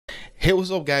Hey, what's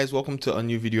up guys, welcome to a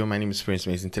new video. My name is Prince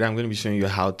Mason. Today I'm going to be showing you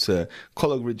how to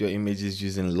color grade your images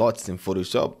using LUTs in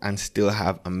Photoshop and still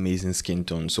have amazing skin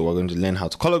tones. So we're going to learn how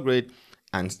to color grade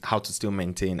and how to still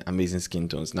maintain amazing skin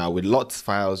tones. Now with LUTs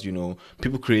files,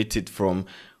 people create it from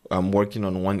working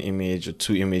on one image or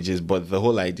two images, but the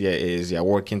whole idea is you're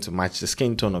working to match the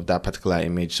skin tone of that particular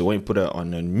image. So when you put it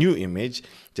on a new image,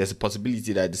 there's a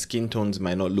possibility that the skin tones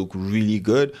might not look really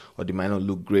good or they might not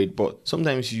look great, but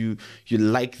sometimes you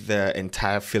like the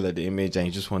entire feel of the image and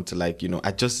you just want to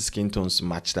adjust the skin tones to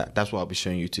match that. That's what I'll be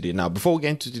showing you today. Now before we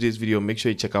get into today's video, make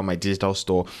sure you check out my digital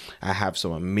store. I have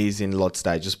some amazing LUTs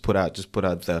that I just put out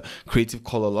the creative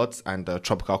color LUTs and the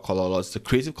tropical color LUTs. The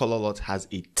creative color LUT has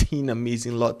 18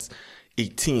 amazing LUTs.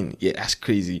 18, yeah, that's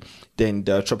crazy. Then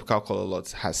the tropical color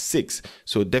LUTs has 6,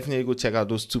 so definitely go check out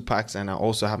those two packs. And I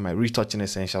also have my retouching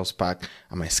essentials pack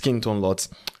and my skin tone LUTs.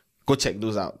 Go check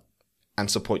those out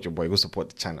and support your boy. Go support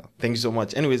the channel. Thank you so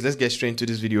much. Anyways, let's get straight into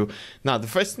this video. Now the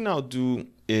first thing I'll do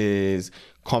is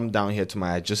come down here to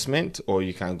my adjustment, or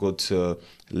you can go to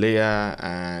layer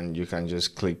and you can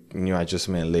just click new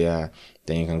adjustment layer.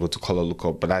 Then you can go to color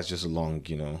lookup, but that's just long,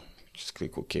 just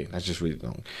click OK. That's just really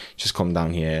long. Just come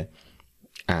down here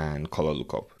and color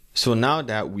lookup. So now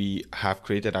that we have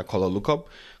created our color lookup,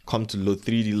 come to load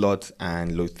 3D LUT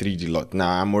and load 3D LUT.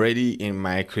 Now I'm already in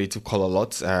my creative color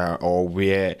LUTs or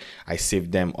where I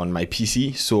saved them on my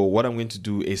PC. So what I'm going to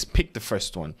do is pick the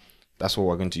first one. That's what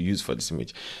we're going to use for this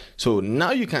image. So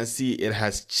now you can see it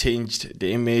has changed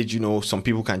the image. Some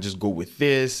people can just go with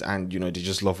this and they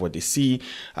just love what they see.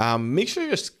 Make sure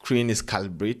your screen is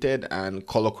calibrated and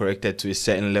color corrected to a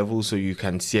certain level so you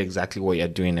can see exactly what you're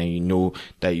doing and you know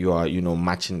that you are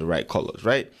matching the right colors,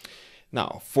 right?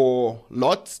 Now for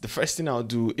LUTs, the first thing I'll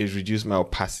do is reduce my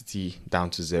opacity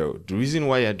down to 0. The reason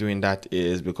why you're doing that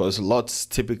is because LUTs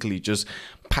typically just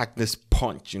pack this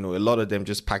punch. A lot of them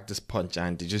just pack this punch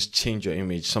and they just change your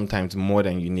image sometimes more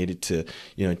than you need it to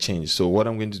change. So what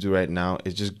I'm going to do right now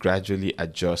is just gradually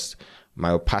adjust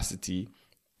my opacity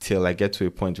till I get to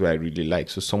a point where I really like.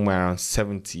 So somewhere around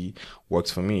 70 works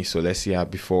for me. So let's see how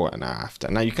before and after.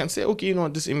 Now you can say, okay,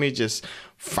 this image is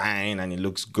fine and it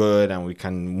looks good and we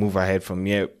can move ahead from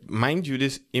here. Mind you,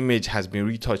 this image has been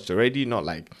retouched already, not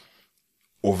like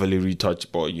overly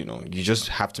retouched, but you just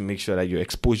have to make sure that your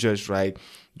exposure is right,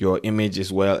 your image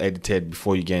is well edited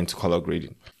before you get into color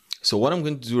grading. So what I'm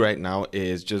going to do right now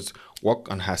is just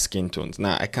work on her skin tones.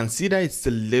 Now I can see that it's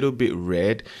a little bit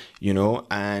red,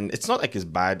 and it's not like it's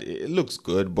bad. It looks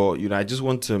good, but I just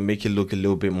want to make it look a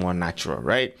little bit more natural,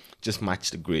 right? Just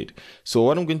match the grade. So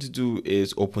what I'm going to do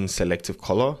is open selective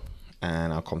color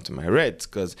and I'll come to my reds,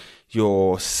 because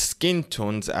your skin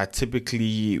tones are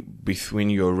typically between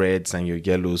your reds and your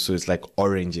yellows. So it's like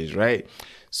oranges, right?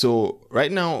 So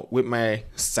right now with my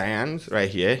cyans right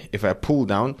here, if I pull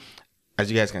down, as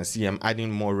you guys can see, I'm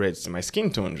adding more reds to my skin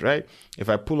tones, right? If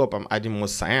I pull up, I'm adding more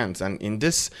cyans. And in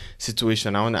this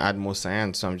situation, I want to add more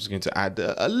cyans. So I'm just going to add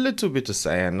a little bit of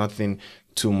cyan, nothing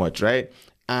too much, right?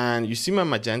 And you see my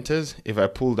magentas. If I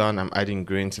pull down, I'm adding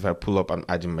greens. If I pull up, I'm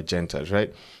adding magentas,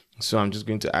 right? So I'm just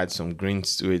going to add some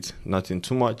greens to it, nothing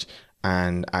too much,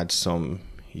 and add some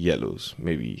yellows.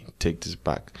 Maybe take this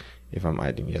back if I'm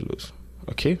adding yellows,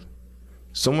 okay?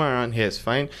 Somewhere around here is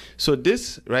fine. So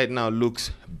this right now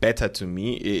looks better to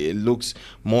me. It looks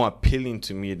more appealing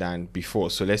to me than before.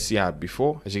 So let's see how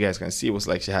before. As you guys can see, it was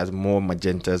like she has more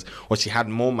magentas, or she had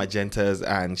more magentas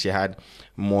and she had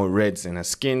more reds in her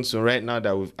skin. So right now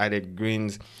that we've added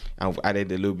greens and we've added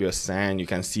a little bit of cyan, you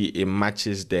can see it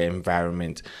matches the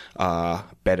environment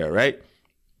better, right?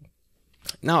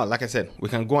 Now, like I said, we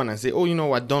can go on and say, oh,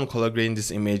 we're done color grading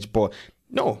this image, but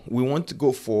no, we want to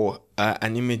go for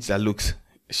an image that looks,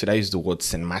 should I use the word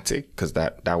cinematic? Because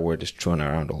that word is thrown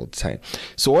around all the time.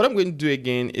 So what I'm going to do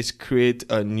again is create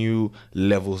a new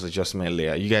levels adjustment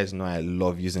layer. You guys know I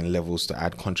love using levels to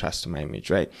add contrast to my image,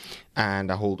 right?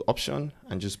 And I hold option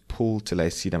and just pull till I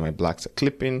see that my blacks are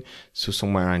clipping. So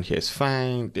somewhere around here is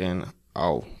fine. Then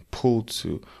I'll pull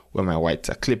to where my whites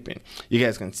are clipping. You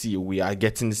guys can see we are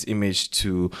getting this image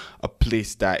to a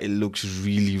place that it looks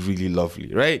really, really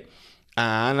lovely, right?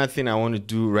 Another thing I want to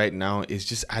do right now is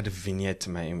just add a vignette to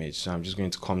my image. So I'm just going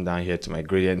to come down here to my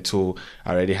gradient tool.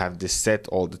 I already have this set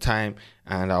all the time,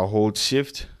 and I'll hold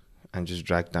shift and just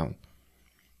drag down.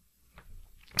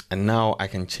 And now I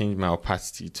can change my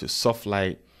opacity to soft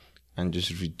light and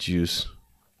just reduce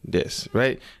this,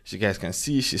 right? As you guys can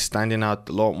see, she's standing out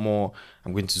a lot more.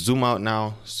 I'm going to zoom out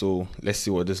now, so let's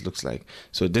see what this looks like.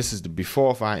 So this is the before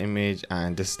of our image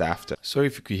and this is the after. Sorry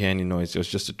if you could hear any noise. It was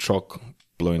just a truck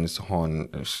blowing its horn.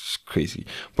 It's crazy.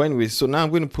 But anyway, so now I'm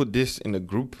going to put this in a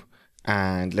group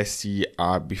and let's see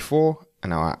our before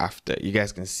an hour after. You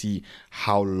guys can see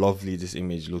how lovely this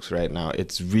image looks right now.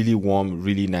 It's really warm,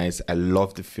 really nice. I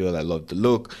love the feel, I love the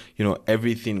look. You know,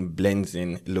 everything blends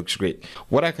in, it looks great.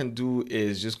 What I can do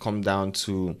is just come down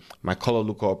to my color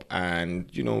lookup and,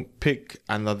 you know, pick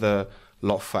another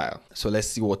LUT file. So let's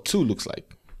see what 2 looks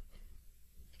like.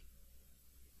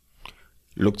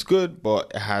 Looks good,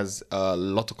 but it has a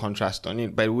lot of contrast on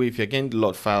it. By the way, if you're getting the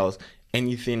LUT files,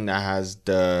 anything that has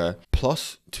the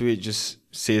plus to it just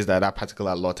says that that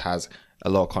particular LUT has a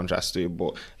lot of contrast to it.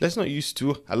 But let's not use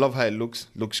 2. I love how it looks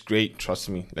great, trust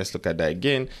me. Let's look at that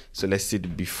again. So let's see the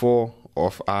before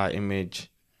of our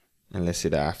image and let's see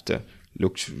the after.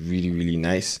 Looks really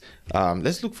nice.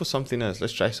 Let's look for something else.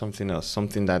 Let's try something else,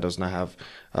 something that does not have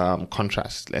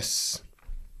contrast.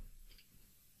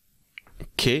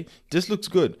 Okay, this looks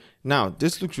good. Now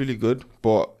this looks really good,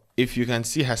 but if you can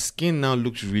see, her skin now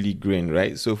looks really green,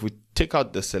 right? So if we take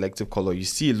out the selective color, you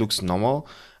see it looks normal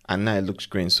and now it looks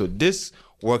green. So this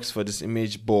works for this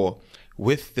image, but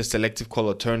with the selective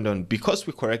color turned on, because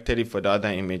we corrected it for the other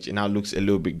image, it now looks a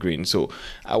little bit green. So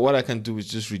what I can do is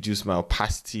just reduce my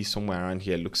opacity somewhere around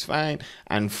here. It looks fine.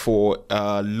 And for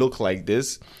a look like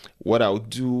this, what I'll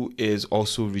do is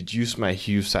also reduce my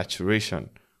hue saturation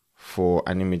for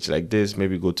an image like this.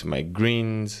 Maybe go to my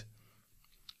greens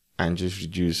and just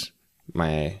reduce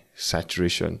my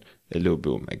saturation a little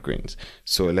bit with my greens.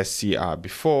 So let's see our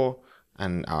before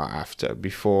and our after,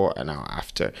 before and our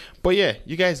after. But yeah,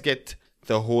 you guys get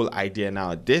the whole idea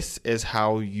now. This is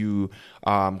how you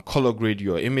color grade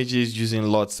your images using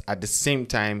LUTs, at the same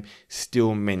time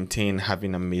still maintain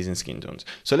having amazing skin tones.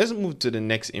 So let's move to the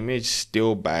next image,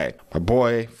 still by my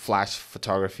boy Flash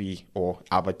Photography, or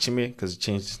Albert Chime, because he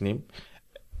changed his name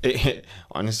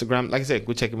on Instagram. Like I said,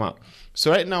 go check him out.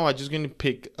 So right now I'm just going to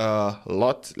pick a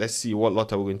LUT. Let's see what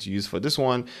LUT are we going to use for this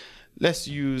one. Let's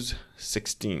use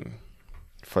 16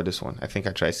 for this one. I think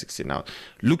I tried 16 out.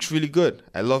 Looks really good,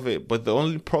 I love it, but the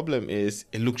only problem is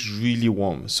it looks really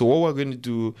warm. So what we're going to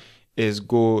do is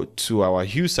go to our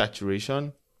hue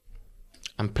saturation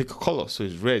and pick a color. So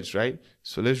it's reds, right?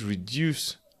 So let's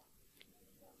reduce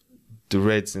the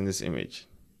reds in this image.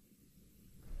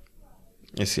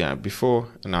 You see our before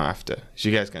and our after, so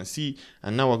you guys can see.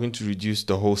 And now we're going to reduce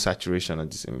the whole saturation of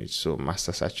this image. So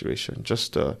master saturation,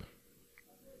 just a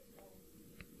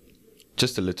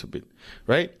little bit,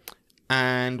 right?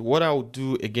 And what I'll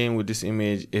do again with this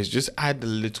image is just add a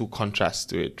little contrast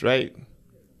to it, right?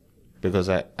 Because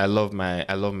I love my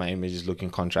images looking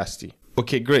contrasty.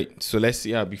 Okay, great. So let's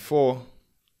see our before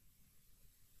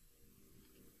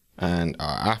and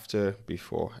our after,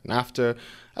 before and after.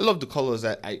 I love the colors.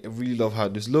 I really love how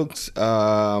this looks,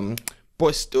 but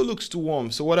it still looks too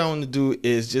warm. So what I want to do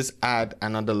is just add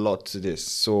another LUT to this.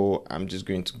 So I'm just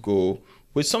going to go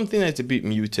with something that's a bit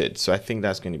muted. So I think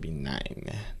that's going to be 9.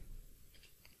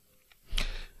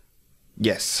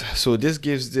 Yes, so this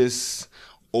gives this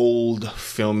old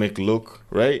filmic look,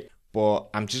 right? But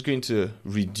I'm just going to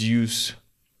reduce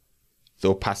the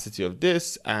opacity of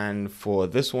this, and for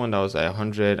this one that was at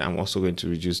 100, I'm also going to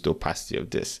reduce the opacity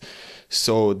of this.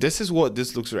 So this is what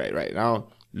this looks like right now.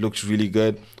 Looks really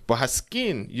good, but her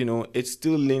skin, you know, it's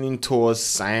still leaning towards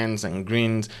cyans and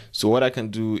greens. So what I can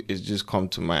do is just come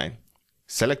to my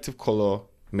selective color,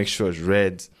 make sure it's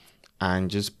red,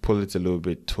 and just pull it a little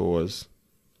bit towards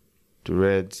the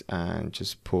reds, and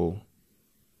just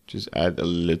add a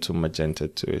little magenta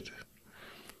to it.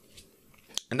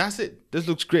 And that's it. This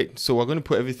looks great. So we're going to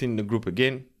put everything in the group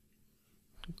again.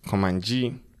 Command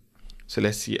G. So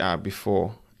let's see our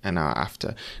before and our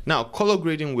after. Now, color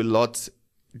grading with LUTs,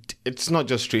 it's not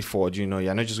just straightforward. You know,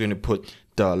 you're not just going to put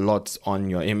the LUTs on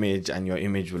your image and your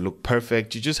image will look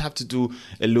perfect. You just have to do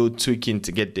a little tweaking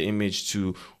to get the image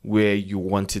to where you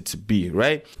want it to be,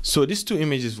 right? So these 2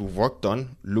 images we've worked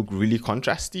on look really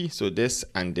contrasty. So this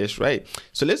and this, right?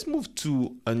 So let's move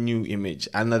to a new image,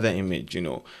 another image, you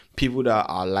know, people that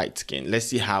are light skinned. Let's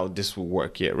see how this will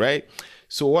work here, right?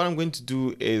 So what I'm going to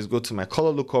do is go to my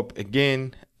color lookup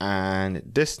again, and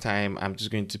this time I'm just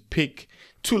going to pick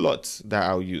 2 LUTs that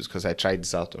I'll use because I tried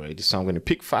this out already. So I'm going to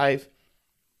pick 5.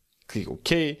 Click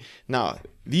OK. Now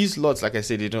these LUTs, like I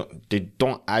said, they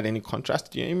don't add any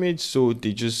contrast to your image, so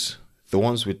they just, the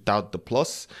ones without the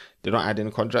plus, they don't add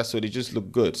any contrast, so they just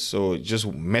look good. So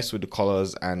just mess with the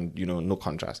colors and, you know, no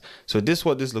contrast. So this is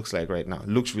what this looks like right now. It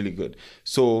looks really good.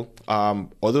 So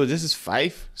although this is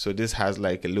 5, so this has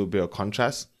like a little bit of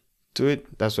contrast to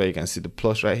it. That's why you can see the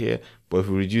plus right here. But if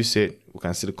we reduce it, we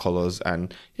can see the colors,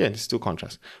 and yeah, it's still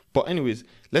contrast. But anyways,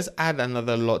 let's add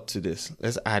another LUT to this.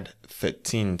 Let's add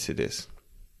 13 to this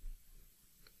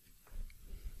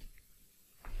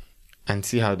and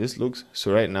see how this looks.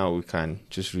 So right now we can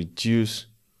just reduce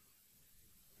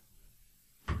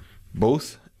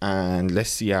both, and let's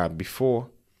see our before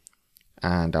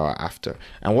and our after.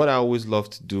 And what I always love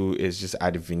to do is just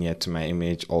add a vignette to my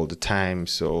image all the time.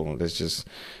 So let's just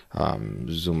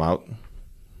zoom out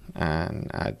and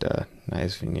add a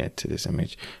nice vignette to this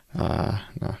image.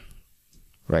 No,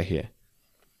 right here.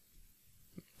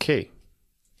 Okay,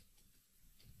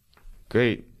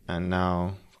 great. And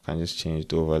now I can just change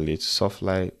the overlay to soft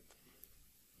light,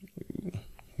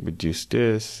 reduce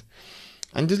this,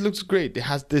 and this looks great. It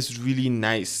has this really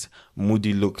nice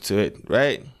moody look to it,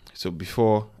 right? So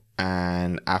before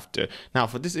and after. Now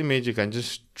for this image, you can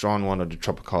just draw on one of the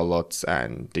tropical LUTs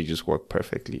and they just work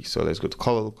perfectly. So let's go to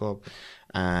color lookup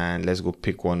and let's go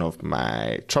pick one of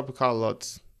my tropical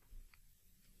LUTs.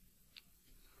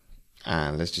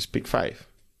 And let's just pick 5.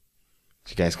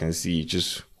 So you guys can see it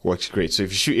just works great. So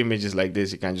if you shoot images like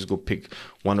this, you can just go pick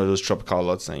one of those tropical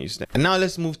LUTs and use them. And now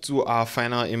let's move to our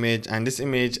final image. And this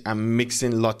image, I'm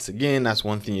mixing LUTs again. That's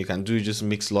one thing you can do. Just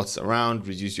mix LUTs around,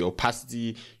 reduce your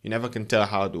opacity. You never can tell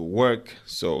how they work.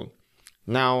 So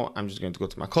now I'm just going to go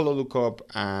to my color lookup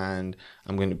and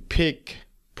I'm going to pick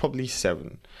probably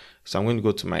 7. So I'm going to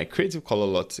go to my creative color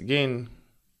LUTs again,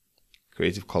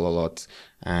 creative color LUTs,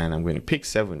 and I'm going to pick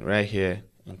 7 right here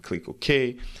and click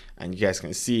OK. And you guys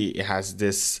can see it has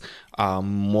this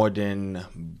modern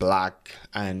black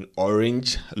and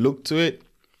orange look to it.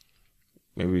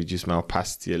 Maybe reduce my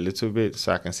opacity a little bit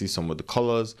so I can see some of the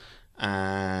colors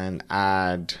and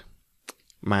add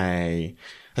my,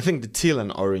 I think the teal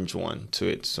and orange one to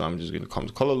it. So I'm just going to come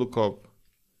to color lookup,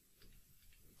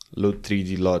 load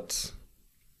 3D LUTs,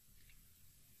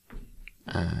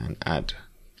 and add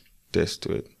this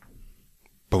to it.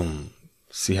 Boom.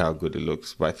 See how good it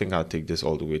looks. But I think I'll take this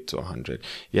all the way to 100.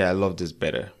 Yeah, I love this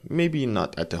better. Maybe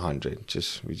not at 100.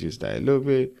 Just reduce that a little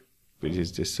bit,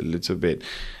 reduce this a little bit,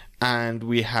 and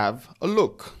we have a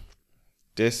look.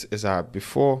 This is our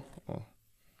before.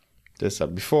 This is our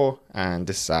before and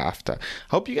this is our after. I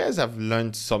hope you guys have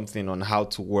learned something on how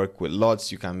to work with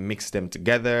LUTs. You can mix them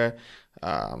together.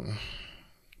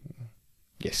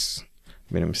 Yes,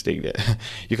 made a mistake there.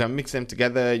 You can mix them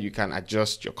together. You can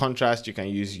adjust your contrast. You can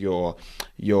use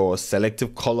your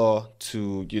selective color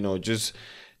to, you know, just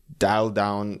dial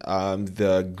down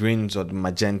the greens or the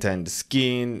magenta in the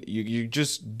skin. You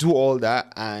just do all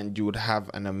that and you would have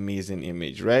an amazing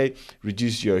image, right?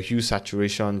 Reduce your hue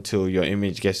saturation till your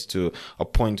image gets to a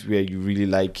point where you really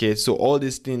like it. So all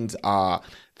these things are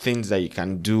things that you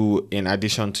can do in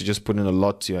addition to just putting a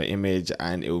lot to your image,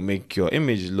 and it will make your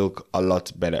image look a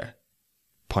lot better.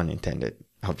 Pun intended.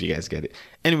 I hope you guys get it.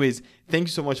 Anyways, thank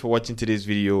you so much for watching today's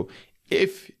video.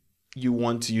 If you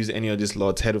want to use any of these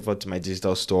LUTs, head over to my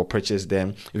digital store, purchase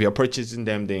them. If you're purchasing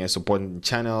them, then you're supporting the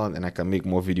channel and I can make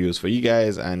more videos for you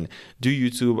guys and do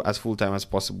YouTube as full-time as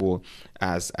possible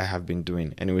as I have been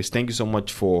doing. Anyways, thank you so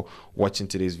much for watching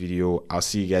today's video. I'll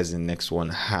see you guys in the next one.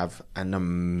 Have an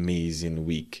amazing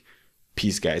week.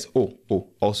 Peace, guys.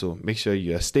 Also make sure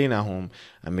you are staying at home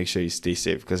and make sure you stay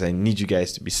safe, because I need you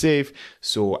guys to be safe.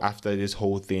 So after this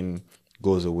whole thing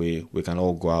goes away, we can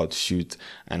all go out, shoot,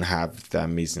 and have the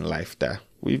amazing life that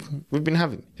we've been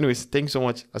having. Anyways, thanks so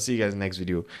much. I'll see you guys in the next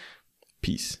video.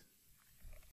 Peace.